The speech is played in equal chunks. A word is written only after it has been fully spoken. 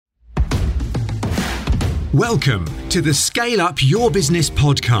Welcome to the Scale Up Your Business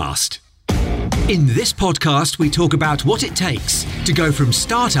podcast. In this podcast, we talk about what it takes to go from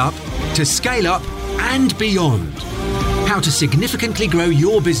startup to scale up and beyond. How to significantly grow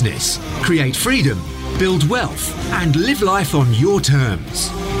your business, create freedom, build wealth, and live life on your terms.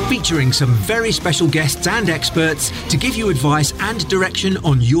 Featuring some very special guests and experts to give you advice and direction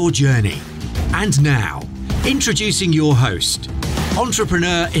on your journey. And now, introducing your host,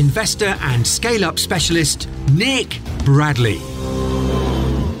 entrepreneur, investor, and scale-up specialist, Nick Bradley.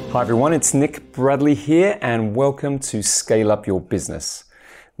 Hi everyone, it's Nick Bradley here, and welcome to Scale Up Your Business.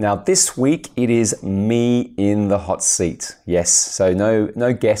 Now this week it is me in the hot seat. Yes, so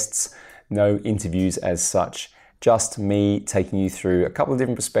no guests, no interviews as such, just me taking you through a couple of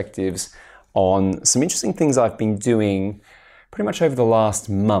different perspectives on some interesting things I've been doing pretty much over the last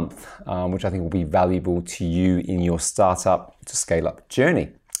month, which I think will be valuable to you in your startup to scale up journey.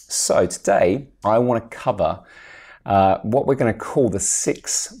 So today I want to cover what we're going to call the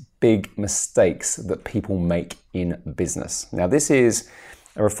 6 big mistakes that people make in business. Now this is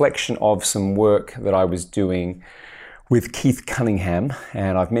a reflection of some work that I was doing with Keith Cunningham,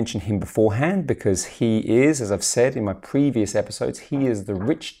 and I've mentioned him beforehand because he is, as I've said in my previous episodes, he is the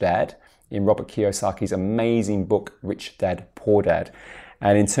rich dad in Robert Kiyosaki's amazing book, Rich Dad, Poor Dad.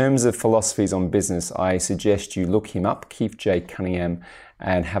 And in terms of philosophies on business, I suggest you look him up, Keith J. Cunningham,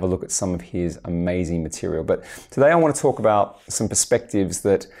 and have a look at some of his amazing material. But today I want to talk about some perspectives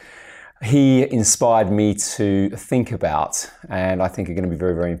that he inspired me to think about, and I think are going to be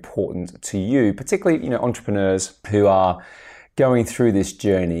very, very important to you, particularly, entrepreneurs who are going through this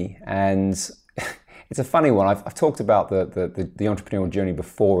journey. And it's a funny one. I've talked about the entrepreneurial journey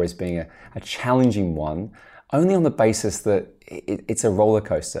before as being a challenging one, only on the basis that it's a roller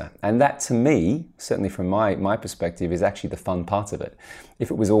coaster. And that, to me, certainly from my perspective, is actually the fun part of it. If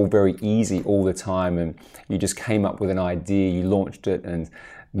it was all very easy all the time and you just came up with an idea, you launched it and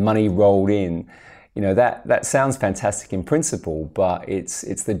money rolled in, that sounds fantastic in principle, but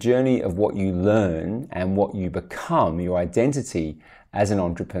it's the journey of what you learn and what you become, your identity as an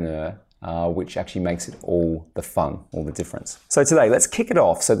entrepreneur, which actually makes it all the fun, all the difference. So today, let's kick it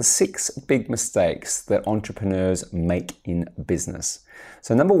off. So the 6 big mistakes that entrepreneurs make in business.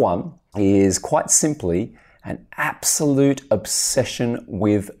 So number 1 is quite simply an absolute obsession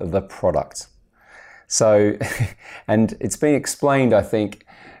with the product. So, and it's been explained, I think,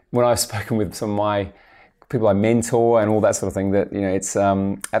 when I've spoken with some of my people I mentor and all that sort of thing, that, it's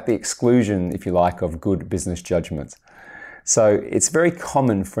at the exclusion, if you like, of good business judgment. So it's very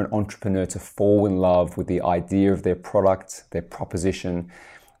common for an entrepreneur to fall in love with the idea of their product, their proposition.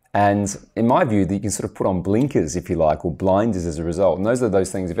 And in my view, that you can sort of put on blinkers, if you like, or blinders as a result. And those are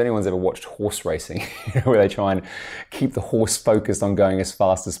those things, if anyone's ever watched horse racing, where they try and keep the horse focused on going as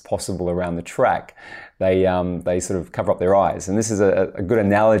fast as possible around the track, they sort of cover up their eyes. And this is a good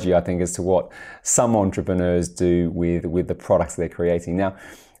analogy, I think, as to what some entrepreneurs do with the products they're creating. Now,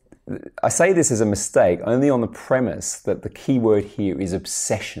 I say this as a mistake only on the premise that the key word here is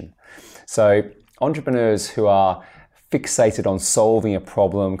obsession. So entrepreneurs who are fixated on solving a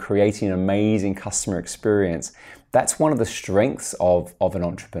problem, creating an amazing customer experience, that's one of the strengths of an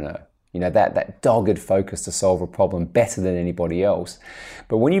entrepreneur. That dogged focus to solve a problem better than anybody else.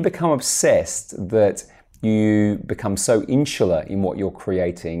 But when you become obsessed, that you become so insular in what you're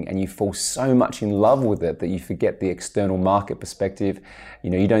creating and you fall so much in love with it that you forget the external market perspective,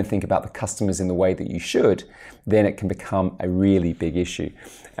 you don't think about the customers in the way that you should, then it can become a really big issue.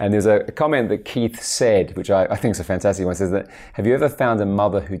 And there's a comment that Keith said, which I think is a fantastic one. It says that, have you ever found a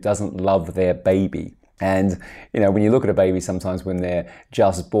mother who doesn't love their baby? And, when you look at a baby, sometimes when they're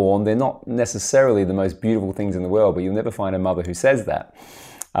just born, they're not necessarily the most beautiful things in the world, but you'll never find a mother who says that.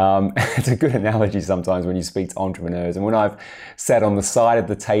 It's a good analogy sometimes when you speak to entrepreneurs. And when I've sat on the side of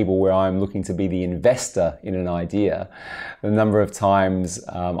the table where I'm looking to be the investor in an idea, the number of times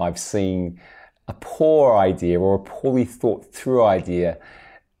I've seen a poor idea or a poorly thought through idea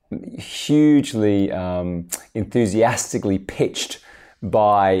hugely enthusiastically pitched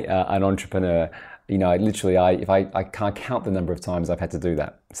by an entrepreneur. I can't count the number of times I've had to do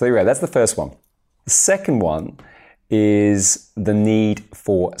that. So there you go, that's the first one. The second one is the need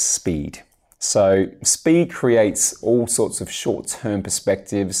for speed. So speed creates all sorts of short-term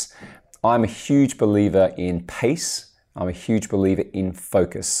perspectives. I'm a huge believer in pace. I'm a huge believer in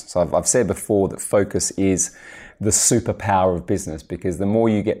focus. So I've said before that focus is the superpower of business, because the more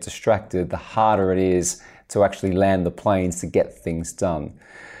you get distracted, the harder it is to actually land the planes to get things done.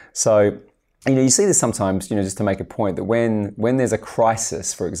 So you see this sometimes, just to make a point, that when there's a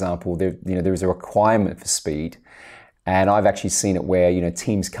crisis, for example, there is a requirement for speed. And I've actually seen it where,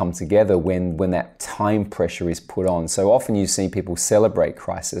 teams come together when that time pressure is put on. So often you see people celebrate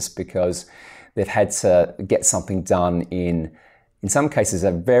crisis because they've had to get something done in some cases,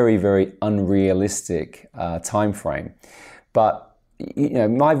 a very, very unrealistic time frame. But,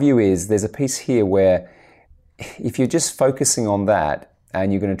 my view is there's a piece here where if you're just focusing on that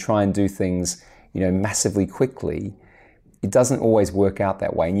and you're going to try and do things, massively quickly, it doesn't always work out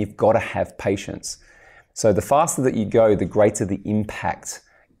that way. And you've got to have patience. So the faster that you go, the greater the impact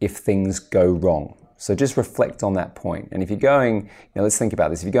if things go wrong. So just reflect on that point. And if you're going, let's think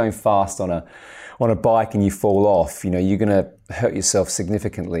about this. If you're going fast on a bike and you fall off, you're going to hurt yourself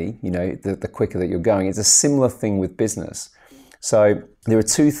significantly, the quicker that you're going. It's a similar thing with business. So there are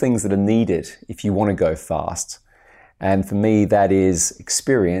two things that are needed if you want to go fast. And for me, that is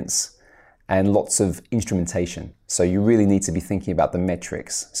experience and lots of instrumentation. So you really need to be thinking about the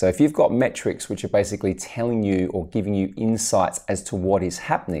metrics. So if you've got metrics which are basically telling you or giving you insights as to what is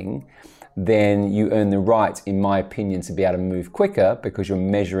happening, then you earn the right, in my opinion, to be able to move quicker because you're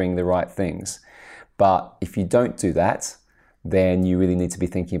measuring the right things. But if you don't do that, then you really need to be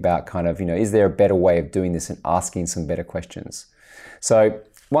thinking about is there a better way of doing this and asking some better questions? So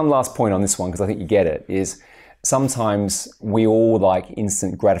one last point on this one, because I think you get it, is sometimes we all like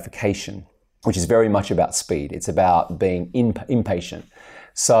instant gratification, which is very much about speed. It's about being impatient.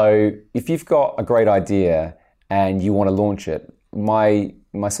 So if you've got a great idea and you want to launch it, my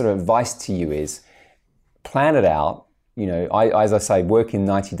sort of advice to you is plan it out. As I say, work in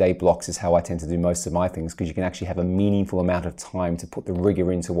 90-day blocks is how I tend to do most of my things, because you can actually have a meaningful amount of time to put the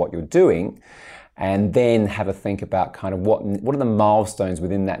rigor into what you're doing, and then have a think about what are the milestones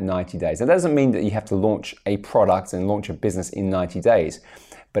within that 90 days. That doesn't mean that you have to launch a product and launch a business in 90 days,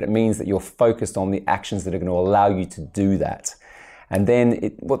 but it means that you're focused on the actions that are going to allow you to do that. And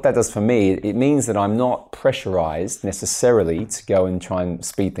then what that does for me, it means that I'm not pressurized necessarily to go and try and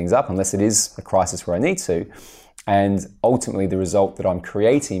speed things up unless it is a crisis where I need to. And ultimately the result that I'm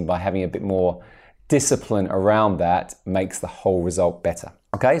creating by having a bit more discipline around that makes the whole result better.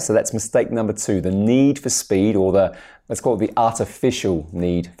 Okay, so that's mistake number 2, the need for speed, or let's call it the artificial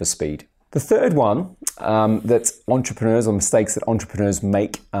need for speed. The third one that entrepreneurs, or mistakes that entrepreneurs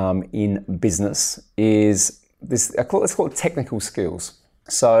make in business is this, let's call it technical skills.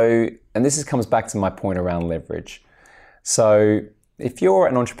 So, and this comes back to my point around leverage. So if you're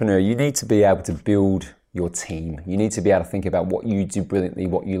an entrepreneur, you need to be able to build your team. You need to be able to think about what you do brilliantly,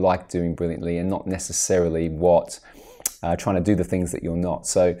 what you like doing brilliantly, and not necessarily trying to do the things that you're not.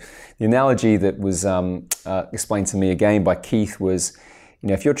 So the analogy that was explained to me again by Keith was,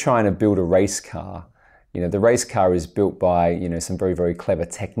 if you're trying to build a race car, the race car is built by, some very, very clever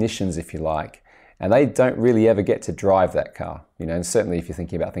technicians, if you like, and they don't really ever get to drive that car. And certainly if you're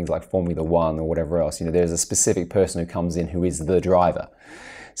thinking about things like Formula One or whatever else, there's a specific person who comes in who is the driver.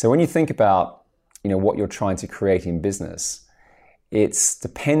 So when you think about, what you're trying to create in business, it's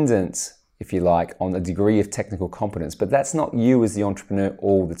dependent, if you like, on a degree of technical competence, but that's not you as the entrepreneur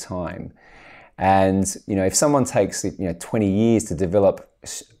all the time. And, if someone takes, 20 years to develop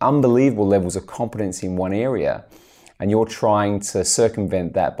unbelievable levels of competence in one area, and you're trying to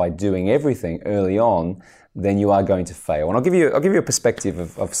circumvent that by doing everything early on, then you are going to fail. And I'll give you a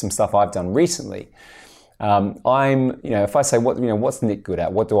perspective of some stuff I've done recently. If I say, what's Nick good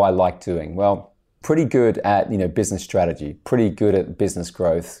at? What do I like doing? Well, pretty good at, business strategy, pretty good at business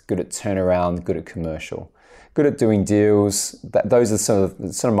growth, good at turnaround, good at commercial, good at doing deals. Those are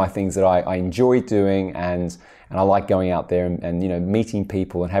some of my things that I enjoy doing, and I like going out there and meeting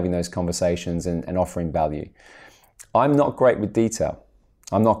people and having those conversations and offering value. I'm not great with detail.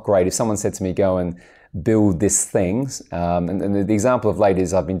 I'm not great. If someone said to me, go and build this things, and the example of late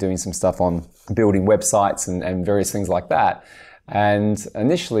is I've been doing some stuff on building websites and various things like that. And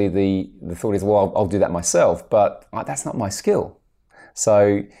initially the thought is, well, I'll do that myself, but that's not my skill.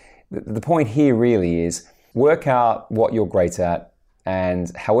 So the point here really is work out what you're great at,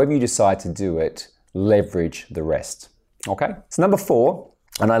 and however you decide to do it, leverage the rest. Okay? So number 4,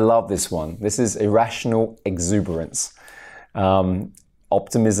 and I love this one. This is irrational exuberance.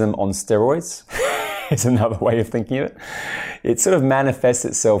 Optimism on steroids is another way of thinking of it. It sort of manifests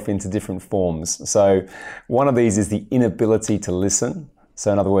itself into different forms. So one of these is the inability to listen.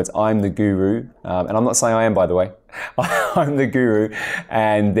 So in other words, I'm the guru, and I'm not saying I am, by the way. I'm the guru,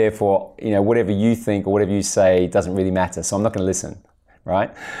 and therefore, whatever you think or whatever you say doesn't really matter. So I'm not going to listen,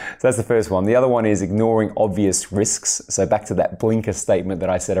 right? So that's the first one. The other one is ignoring obvious risks. So back to that blinker statement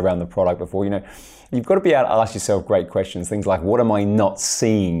that I said around the product before, you've got to be able to ask yourself great questions. Things like, what am I not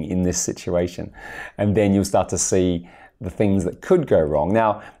seeing in this situation? And then you'll start to see the things that could go wrong.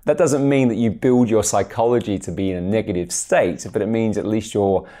 Now, that doesn't mean that you build your psychology to be in a negative state, but it means at least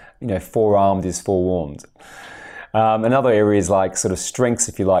you're, forearmed is forewarned. Another area is like sort of strengths,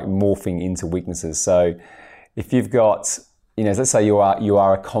 if you like, morphing into weaknesses. So if you've got, let's say you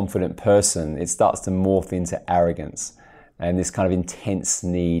are a confident person, it starts to morph into arrogance and this kind of intense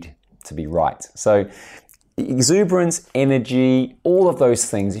need to be right. So exuberance, energy, all of those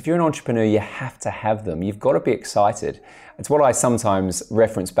things, if you're an entrepreneur, you have to have them. You've got to be excited. It's what I sometimes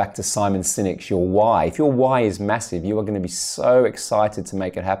reference back to Simon Sinek's Your Why. If your why is massive, you are going to be so excited to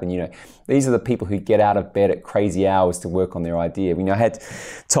make it happen. These are the people who get out of bed at crazy hours to work on their idea. I had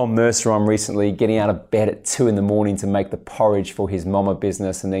Tom Mercer on recently, getting out of bed at 2 a.m. to make the porridge for his mama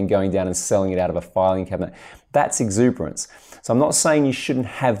business and then going down and selling it out of a filing cabinet. That's exuberance. So I'm not saying you shouldn't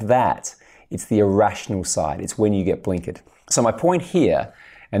have that. It's the irrational side. It's when you get blinkered. So my point here,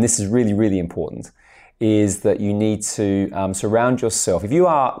 and this is really, really important, is that you need to surround yourself. If you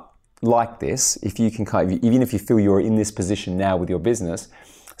are like this, if you can even if you feel you're in this position now with your business,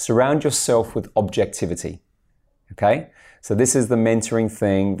 surround yourself with objectivity. Okay? So this is the mentoring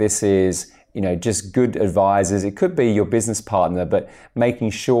thing. This is, just good advisors. It could be your business partner, but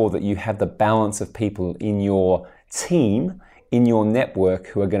making sure that you have the balance of people in your team, in your network,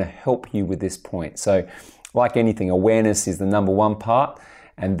 who are going to help you with this point. So like anything, awareness is the number one part.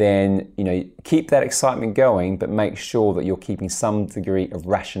 And then, keep that excitement going, but make sure that you're keeping some degree of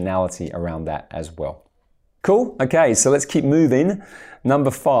rationality around that as well. Cool? Okay, so let's keep moving.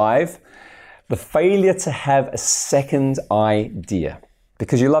 Number 5, the failure to have a second idea.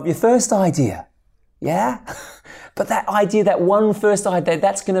 Because you love your first idea. Yeah? But that idea, that one first idea,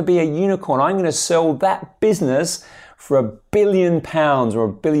 that's going to be a unicorn. I'm going to sell that business for £1 billion or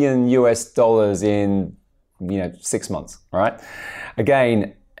 $1 billion in 6 months, right?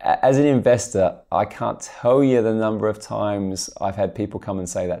 Again, as an investor, I can't tell you the number of times I've had people come and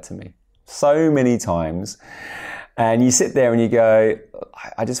say that to me. So many times. And you sit there and you go,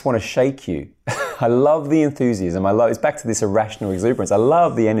 I just want to shake you. I love the enthusiasm. It's back to this irrational exuberance. I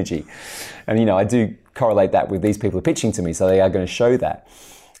love the energy. And, I do correlate that with these people pitching to me, so they are going to show that.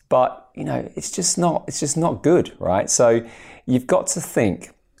 But, it's just not good, right? So you've got to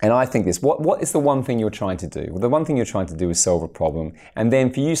think. And I think this, what is the one thing you're trying to do? Well, the one thing you're trying to do is solve a problem. And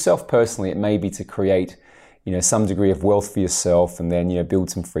then for yourself personally, it may be to create, some degree of wealth for yourself and then, build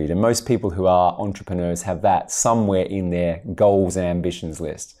some freedom. Most people who are entrepreneurs have that somewhere in their goals and ambitions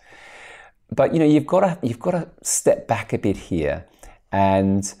list. But, you've got to step back a bit here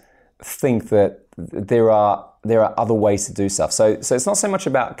and think that there are other ways to do stuff. So it's not so much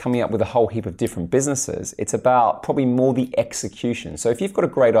about coming up with a whole heap of different businesses. It's about probably more the execution. So if you've got a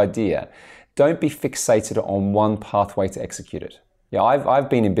great idea, don't be fixated on one pathway to execute it. I've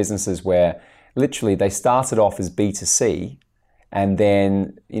been in businesses where literally they started off as B2C and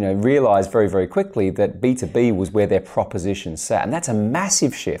then, realized very, very quickly that B2B was where their proposition sat. And that's a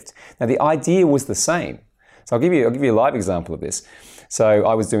massive shift. Now the idea was the same. So I'll give you a live example of this. So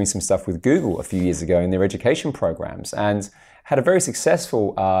I was doing some stuff with Google a few years ago in their education programs and had a very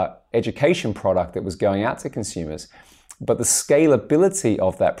successful education product that was going out to consumers. But the scalability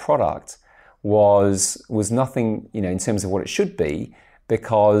of that product was nothing, in terms of what it should be,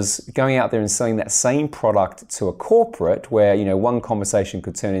 because going out there and selling that same product to a corporate where, one conversation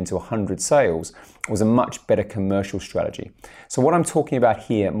could turn into 100 sales was a much better commercial strategy. So what I'm talking about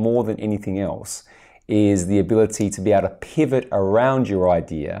here more than anything else is the ability to be able to pivot around your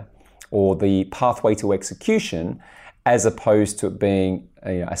idea or the pathway to execution as opposed to it being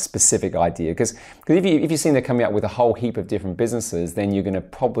a specific idea. Because if you're seeing they're coming out with a whole heap of different businesses, then you're going to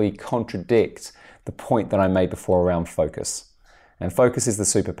probably contradict the point that I made before around focus. And focus is the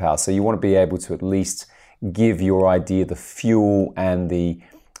superpower. So you want to be able to at least give your idea the fuel and the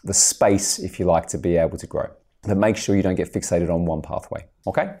space, if you like, to be able to grow. But make sure you don't get fixated on one pathway.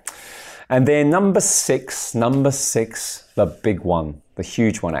 Okay? And then number six, the big one, the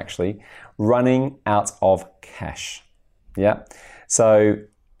huge one actually, running out of cash. Yeah. So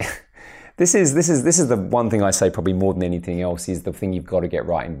this is the one thing I say probably more than anything else is the thing you've got to get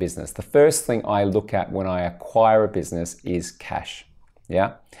right in business. The first thing I look at when I acquire a business is cash.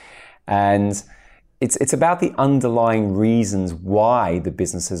 Yeah. And it's about the underlying reasons why the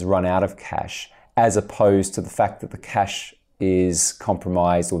business has run out of cash as opposed to the fact that the cash is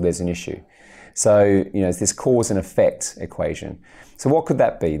compromised or there's an issue. So, it's this cause and effect equation. So what could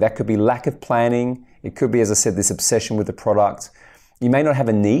that be? That could be lack of planning. It could be, as I said, this obsession with the product. You may not have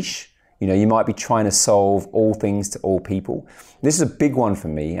a niche. You might be trying to solve all things to all people. This is a big one for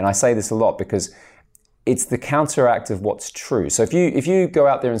me. And I say this a lot because it's the counteract of what's true. So if you go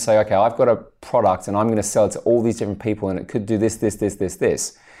out there and say, okay, I've got a product and I'm going to sell it to all these different people and it could do this, it's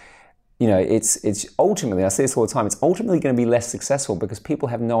ultimately, I say this all the time, it's ultimately going to be less successful because people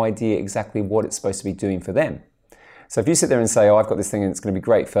have no idea exactly what it's supposed to be doing for them. So if you sit there and say, oh, I've got this thing and it's going to be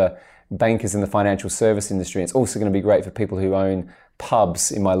great for bankers in the financial service industry, it's also going to be great for people who own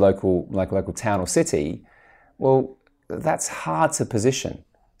pubs in my local town or city, well, that's hard to position.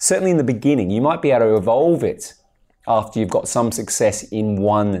 Certainly in the beginning, you might be able to evolve it after you've got some success in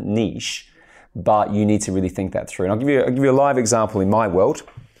one niche, but you need to really think that through. And I'll give you a live example in my world.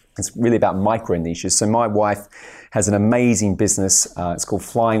 It's really about micro niches. So my wife has an amazing business. It's called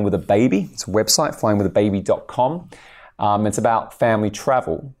Flying with a Baby. It's a website, flyingwithababy.com. It's about family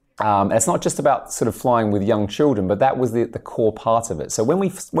travel. It's not just about sort of flying with young children, but that was the core part of it. So when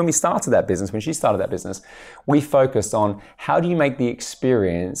we started that business, when she started that business, we focused on how do you make the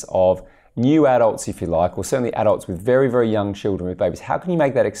experience of new adults, if you like, or certainly adults with very, very young children with babies. How can you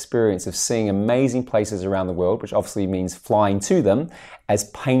make that experience of seeing amazing places around the world, which obviously means flying to them, as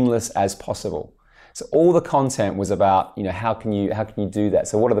painless as possible? So all the content was about, how can you do that?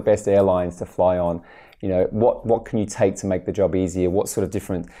 So what are the best airlines to fly on? What can you take to make the job easier? What sort of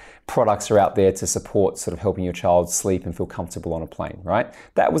different products are out there to support sort of helping your child sleep and feel comfortable on a plane, right?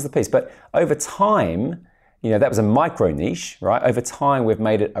 That was the piece. But over time, that was a micro niche, right? Over time, we've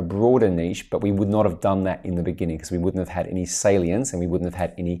made it a broader niche, but we would not have done that in the beginning because we wouldn't have had any salience and we wouldn't have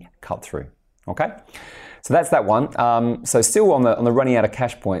had any cut through, okay? So that's that one. So still on the running out of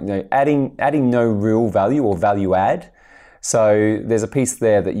cash point, adding no real value or value add. So there's a piece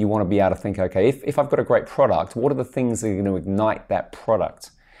there that you want to be able to think, okay, if I've got a great product, what are the things that are going to ignite that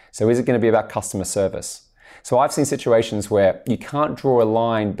product? So is it going to be about customer service? So I've seen situations where you can't draw a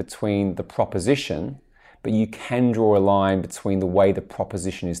line between the proposition, but you can draw a line between the way the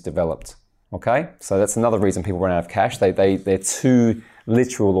proposition is developed. Okay? So that's another reason people run out of cash. They're too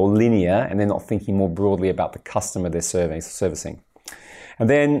literal or linear, and they're not thinking more broadly about the customer they're servicing. And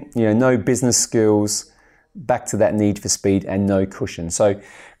then, no business skills, back to that need for speed, and no cushion. So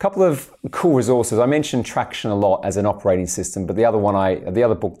a couple of cool resources. I mentioned Traction a lot as an operating system, but the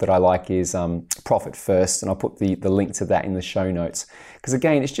other book that I like is Profit First, and I'll put the link to that in the show notes. Because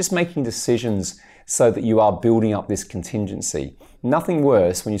again, it's just making decisions so that you are building up this contingency. Nothing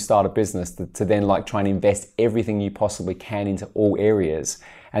worse when you start a business to then try and invest everything you possibly can into all areas.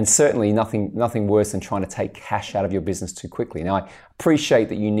 And certainly nothing worse than trying to take cash out of your business too quickly. Now, I appreciate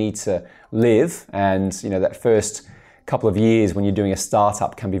that you need to live, and that first couple of years when you're doing a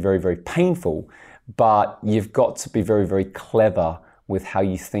startup can be very, very painful, but you've got to be very, very clever with how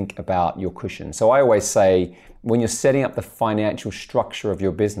you think about your cushion. So I always say, when you're setting up the financial structure of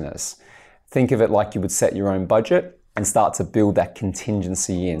your business, think of it like you would set your own budget and start to build that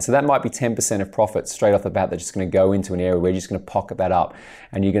contingency in. So that might be 10% of profits straight off the bat that's just going to go into an area where you're just going to pocket that up,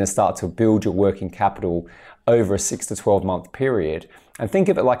 and you're going to start to build your working capital over a 6 to 12 month period. And think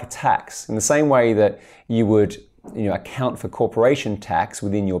of it like a tax. In the same way that you would account for corporation tax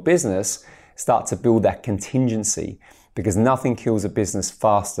within your business, start to build that contingency, because nothing kills a business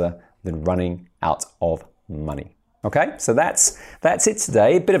faster than running out of money. Okay, so that's it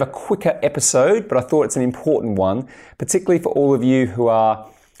today. A bit of a quicker episode, but I thought it's an important one, particularly for all of you who are,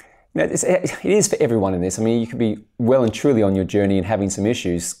 it is for everyone in this. I mean, you could be well and truly on your journey and having some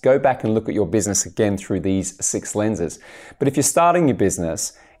issues. Go back and look at your business again through these 6 lenses. But if you're starting your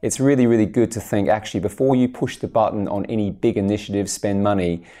business, it's really, really good to think, actually, before you push the button on any big initiative, spend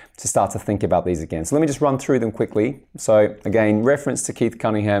money, to start to think about these again. So let me just run through them quickly. So again, reference to Keith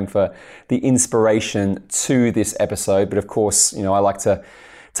Cunningham for the inspiration to this episode. But of course, I like to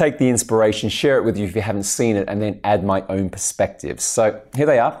take the inspiration, share it with you if you haven't seen it, and then add my own perspectives. So here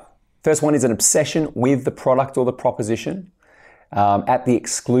they are. First one is an obsession with the product or the proposition at the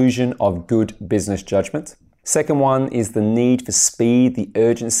exclusion of good business judgment. Second one is the need for speed, the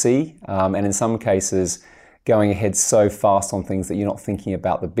urgency, and in some cases, going ahead so fast on things that you're not thinking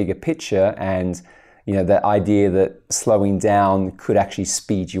about the bigger picture, and that idea that slowing down could actually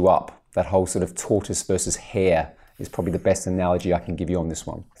speed you up. That whole sort of tortoise versus hare is probably the best analogy I can give you on this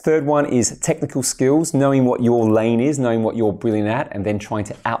one. Third one is technical skills, knowing what your lane is, knowing what you're brilliant at, and then trying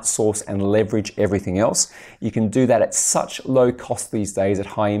to outsource and leverage everything else. You can do that at such low cost these days, at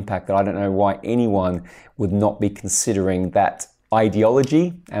high impact, that I don't know why anyone would not be considering that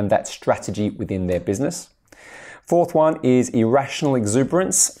ideology and that strategy within their business. Fourth one is irrational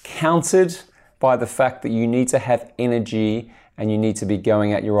exuberance, countered by the fact that you need to have energy and you need to be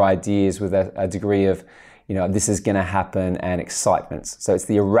going at your ideas with a degree of this is going to happen, and excitement. So it's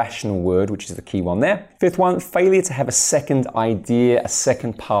the irrational word, which is the key one there. Fifth one, failure to have a second idea, a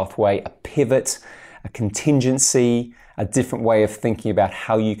second pathway, a pivot, a contingency, a different way of thinking about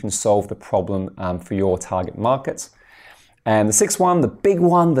how you can solve the problem for your target market. And the sixth one, the big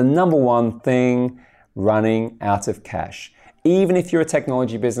one, the number one thing, running out of cash. Even if you're a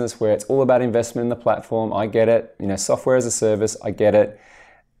technology business where it's all about investment in the platform, I get it. Software as a service, I get it.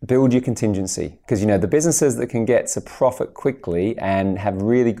 Build your contingency, because the businesses that can get to profit quickly and have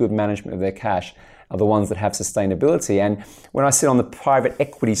really good management of their cash are the ones that have sustainability. And when I sit on the private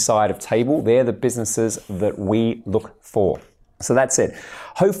equity side of table, they're the businesses that we look for. So that's it.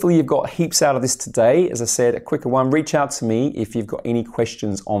 Hopefully you've got heaps out of this today. As I said, a quicker one, reach out to me if you've got any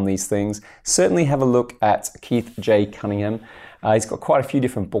questions on these things. Certainly have a look at Keith J. Cunningham. He's got quite a few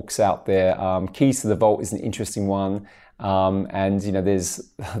different books out there. Keys to the Vault is an interesting one. And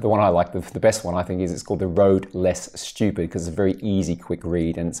there's the one I like, the best one I think is it's called The Road Less Stupid, because it's a very easy, quick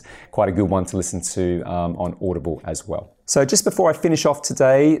read, and it's quite a good one to listen to on Audible as well. So just before I finish off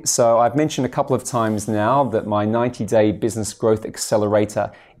today, so I've mentioned a couple of times now that my 90-day business growth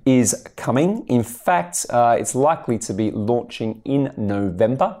accelerator is coming. In fact, it's likely to be launching in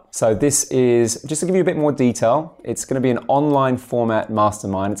November. So this is, just to give you a bit more detail, it's going to be an online format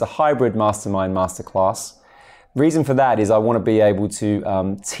mastermind. It's a hybrid mastermind masterclass. Reason for that is I want to be able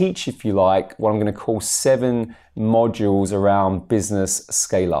to teach, if you like, what I'm going to call 7 modules around business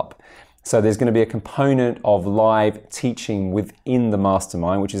scale up. So there's going to be a component of live teaching within the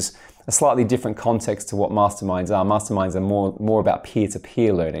mastermind, which is a slightly different context to what masterminds are. Masterminds are more about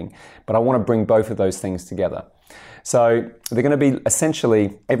peer-to-peer learning, but I want to bring both of those things together. So they're going to be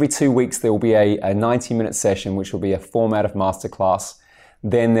essentially every 2 weeks there will be a 90-minute session, which will be a format of masterclass.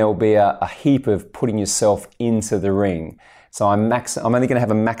 Then there'll be a heap of putting yourself into the ring. So I'm only going to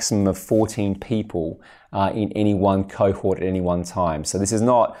have a maximum of 14 people in any one cohort at any one time. So this is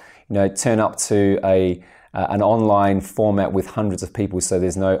not, turn up to an online format with hundreds of people, so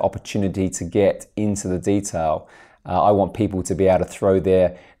there's no opportunity to get into the detail. I want people to be able to throw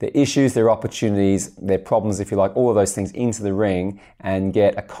their issues, their opportunities, their problems, if you like, all of those things into the ring and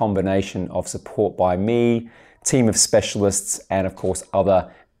get a combination of support by me, team of specialists, and of course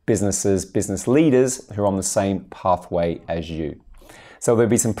other business leaders who are on the same pathway as you. So there'll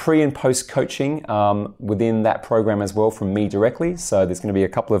be some pre and post coaching within that program as well from me directly. So there's going to be a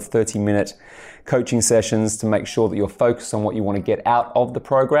couple of 30-minute coaching sessions to make sure that you're focused on what you want to get out of the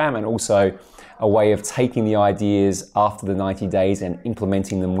program, and also a way of taking the ideas after the 90 days and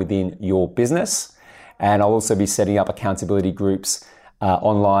implementing them within your business. And I'll also be setting up accountability groups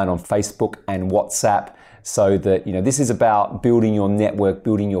online on Facebook and WhatsApp, so that, this is about building your network,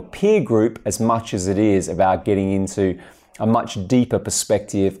 building your peer group, as much as it is about getting into a much deeper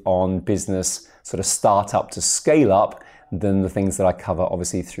perspective on business, sort of startup to scale up, than the things that I cover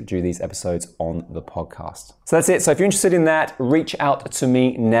obviously through these episodes on the podcast. So that's it. So if you're interested in that, reach out to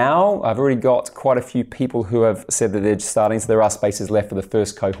me now. I've already got quite a few people who have said that they're just starting, so there are spaces left for the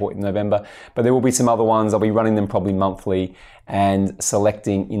first cohort in November, but there will be some other ones. I'll be running them probably monthly and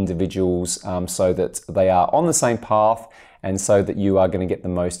selecting individuals so that they are on the same path and so that you are going to get the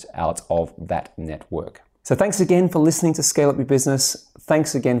most out of that network. So thanks again for listening to Scale Up Your Business.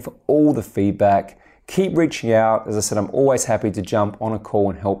 Thanks again for all the feedback. Keep reaching out. As I said, I'm always happy to jump on a call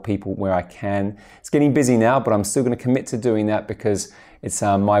and help people where I can. It's getting busy now, but I'm still going to commit to doing that because it's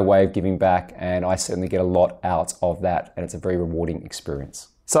my way of giving back, and I certainly get a lot out of that, and it's a very rewarding experience.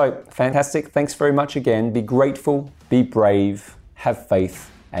 So fantastic. Thanks very much again. Be grateful, be brave, have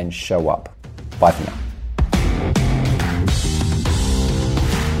faith, and show up. Bye for now.